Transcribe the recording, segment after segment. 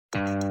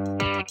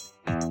Hi.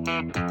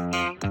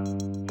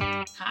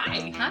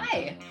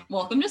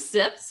 Welcome to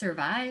Sip,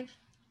 Survive,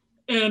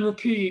 and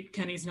Repeat.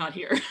 Kenny's not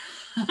here.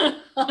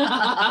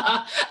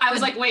 I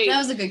was like, wait. That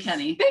was a good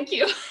Kenny. Thank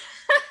you.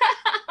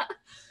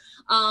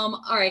 All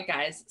right,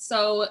 guys.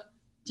 So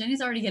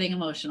Jenny's already getting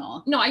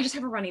emotional. No, I just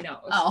have a runny nose.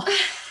 Oh.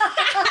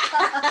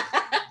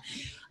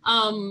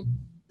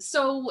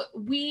 So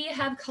we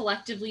have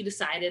collectively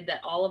decided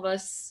that all of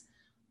us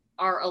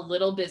are a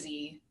little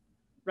busy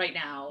right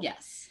now.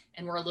 Yes.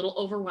 And we're a little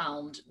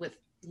overwhelmed with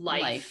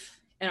life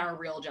and our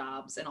real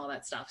jobs and all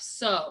that stuff.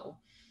 So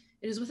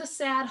it is with a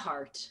sad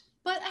heart,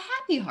 but a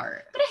happy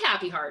heart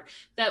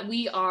that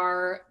we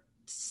are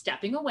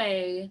stepping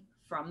away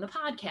from the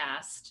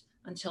podcast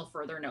until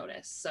further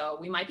notice. So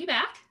we might be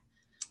back.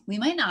 We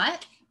might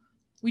not.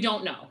 We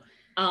don't know.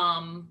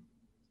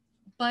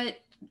 But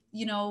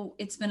you know,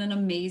 it's been an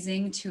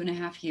amazing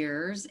 2.5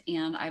 years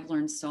and I've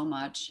learned so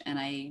much and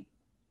I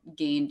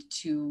gained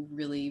 2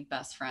 really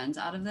best friends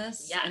out of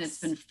this. Yes. And it's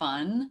been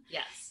fun.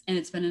 Yes. And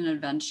it's been an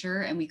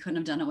adventure and we couldn't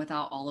have done it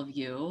without all of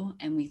you.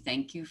 And we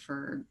thank you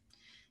for,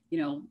 you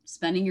know,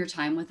 spending your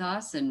time with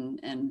us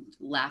and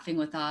laughing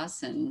with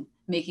us and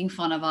making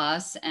fun of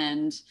us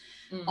and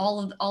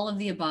all of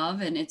the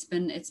above. And it's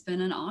been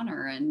an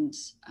honor and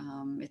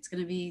it's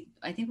going to be,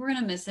 I think we're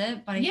going to miss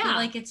it, but I feel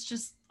like it's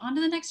just on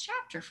to the next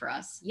chapter for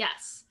us.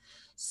 Yes.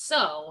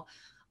 So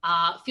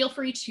feel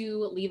free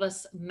to leave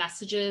us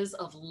messages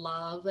of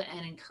love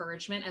and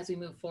encouragement as we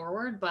move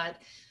forward. But,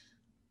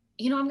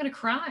 you know, I'm going to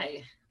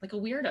cry like a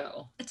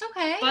weirdo. It's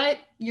okay. But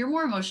you're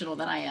more emotional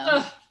than I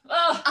am.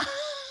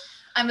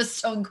 I'm a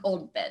stone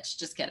cold bitch.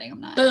 Just kidding.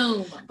 I'm not.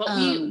 Boom.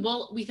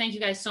 But we thank you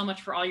guys so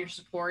much for all your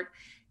support.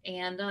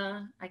 And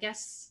I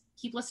guess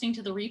keep listening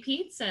to the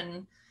repeats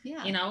and,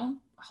 you know,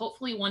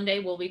 hopefully one day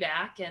we'll be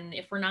back. And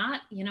if we're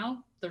not, you know,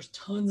 there's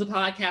tons of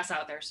podcasts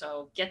out there.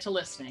 So get to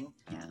listening.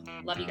 Yeah.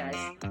 Love you guys.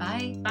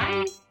 Bye.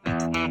 Bye.